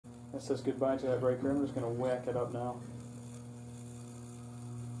That says goodbye to that breaker. I'm just going to whack it up now.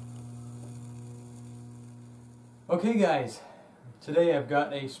 Okay guys, today I've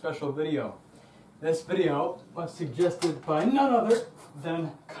got a special video. This video was suggested by none other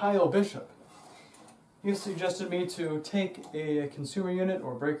than Kyle Bishop. He suggested me to take a consumer unit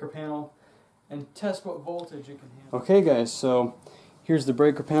or breaker panel and test what voltage it can handle. Okay guys, so here's the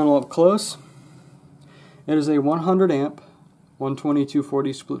breaker panel up close. It is a 100 amp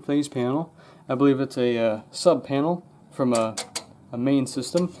 120/240 split phase panel. I believe it's a sub panel from a main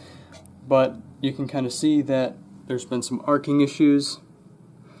system, but you can kind of see that there's been some arcing issues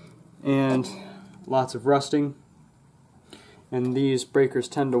and lots of rusting, and these breakers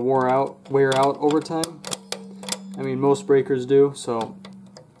tend to wear out over time. I mean, most breakers do, so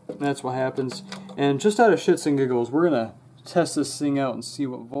that's what happens. And just out of shits and giggles, we're gonna test this thing out and see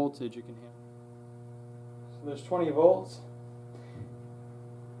what voltage it can handle. So there's 20 volts.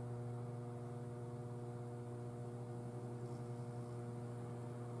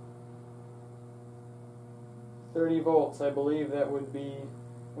 $30 volts, I believe that would be,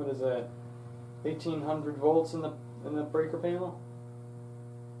 what is that, 1800 volts in the breaker panel?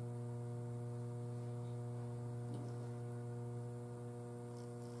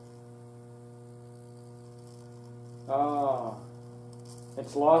 Ah,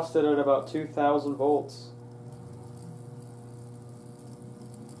 it's lost it at about 2000 volts.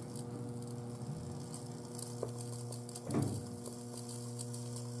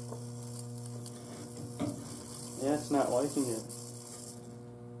 Yeah, it's not liking it.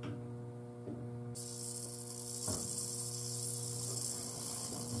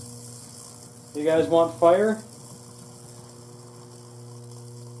 You guys want fire?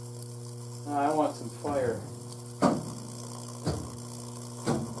 No, I want some fire.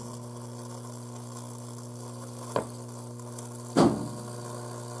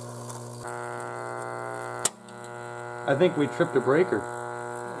 I think we tripped a breaker.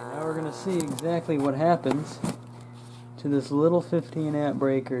 Okay, now we're going to see exactly what happens to this little 15 amp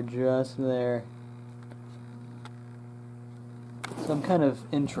breaker just there. So I'm kind of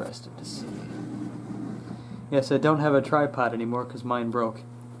interested to see. Yes, I don't have a tripod anymore because mine broke.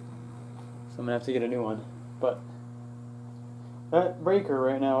 So I'm going to have to get a new one. But that breaker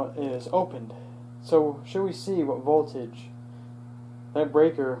right now is opened. So should we see what voltage that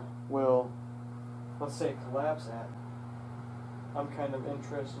breaker will, let's say, collapse at? I'm kind of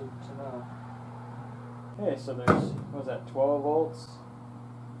interested to know. Okay, so there's, what was that, 12 volts?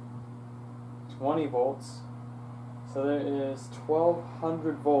 20 volts. So there is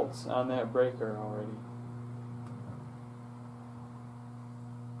 1200 volts on that breaker already.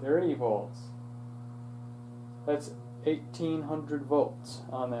 30 volts. That's 1800 volts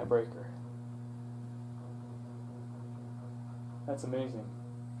on that breaker. That's amazing.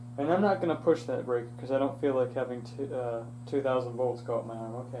 And I'm not going to push that breaker because I don't feel like having 2000 volts go up my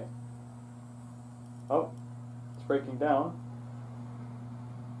arm. Okay. Oh, it's breaking down.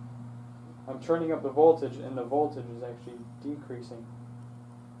 I'm turning up the voltage, and the voltage is actually decreasing.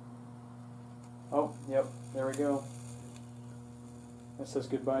 Oh, yep, there we go. That says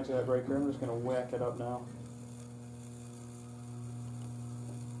goodbye to that breaker. I'm just going to whack it up now.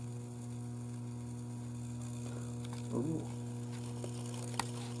 Ooh.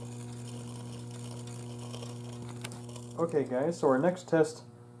 Okay guys, so our next test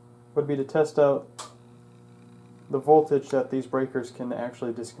would be to test out the voltage that these breakers can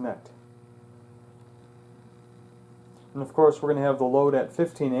actually disconnect. And of course we're going to have the load at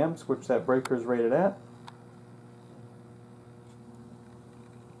 15 amps, which that breaker is rated at.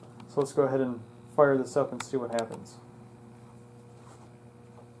 So let's go ahead and fire this up and see what happens.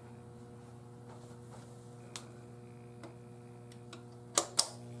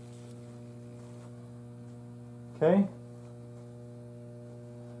 Okay.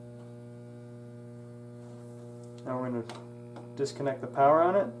 Now we're going to disconnect the power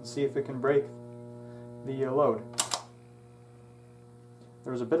on it and see if it can break the load.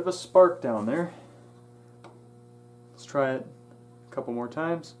 There was a bit of a spark down there. Let's try it a couple more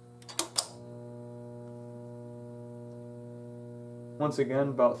times. Once again,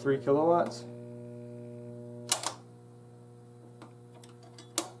 about 3 kilowatts.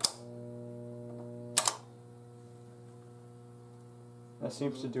 That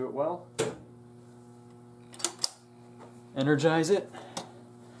seems to do it well. Energize it,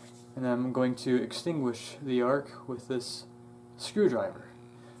 and I'm going to extinguish the arc with this screwdriver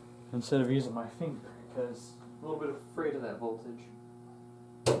instead of using my finger because I'm a little bit afraid of that voltage.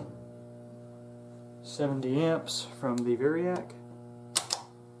 70 amps from the Variac.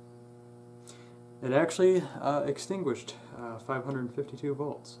 It actually extinguished 552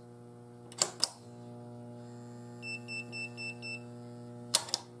 volts.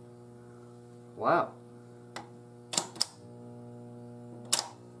 Wow.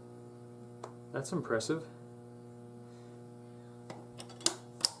 That's impressive.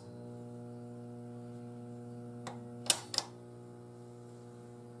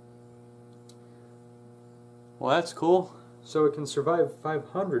 Well, that's cool. So it can survive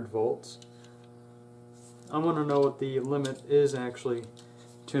 500 volts. I want to know what the limit is actually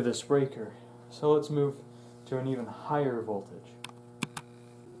to this breaker. So let's move to an even higher voltage.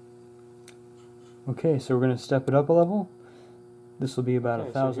 Okay, so we're going to step it up a level. This will be about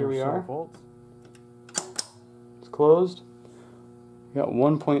 1,000 or so volts. It's closed. We got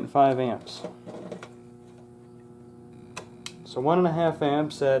 1.5 amps. So 1.5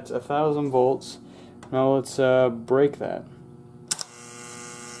 amps at 1,000 volts. Now let's break that.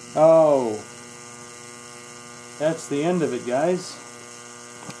 Oh, that's the end of it, guys.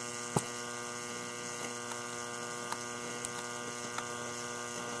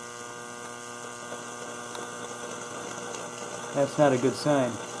 That's not a good sign.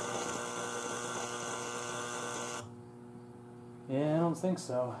 Yeah, I don't think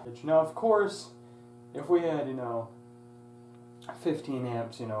so. Now, of course, if we had, 15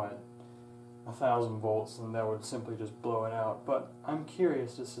 amps, at 1,000 volts, then that would simply just blow it out. But I'm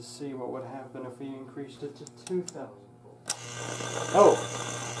curious just to see what would happen if we increased it to 2,000 volts. Oh!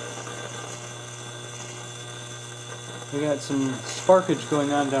 We got some sparkage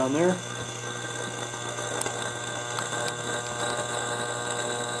going on down there.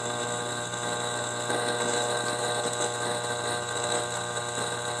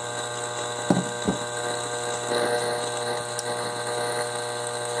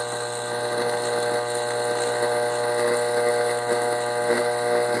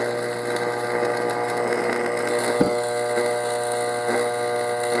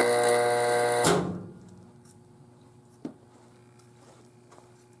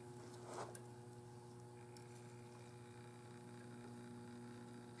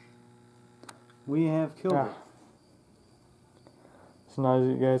 We have killed it. So now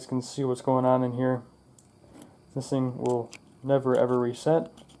you guys can see what's going on in here. This thing will never ever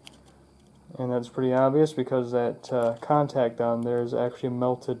reset. And that's pretty obvious because that contact down there is actually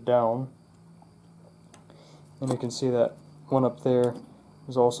melted down. And you can see that one up there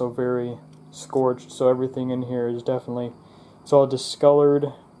is also very scorched. So everything in here is definitely, it's all discolored,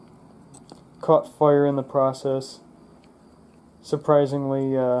 caught fire in the process.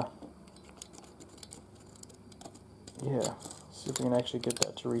 Surprisingly, yeah, see if we can actually get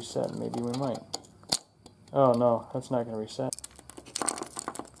that to reset. Maybe we might. Oh no, that's not going to reset.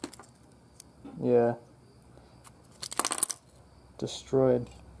 Yeah. Destroyed.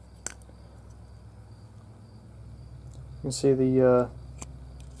 You can see the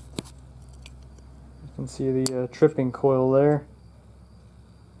tripping coil there,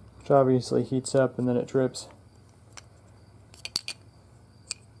 which obviously heats up and then it trips.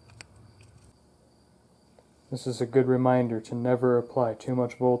 This is a good reminder to never apply too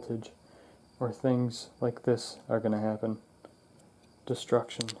much voltage or things like this are going to happen.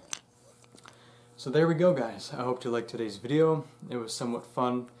 Destruction. So there we go, guys. I hope you liked today's video. It was somewhat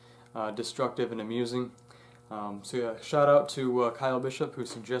fun, destructive, and amusing. So yeah, shout out to Kyle Bishop, who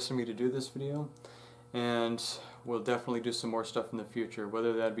suggested me to do this video. And we'll definitely do some more stuff in the future,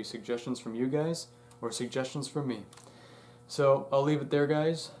 whether that be suggestions from you guys or suggestions from me. So I'll leave it there,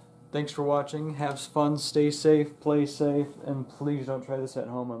 guys. Thanks for watching. Have fun, stay safe, play safe, and please don't try this at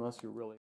home unless you're really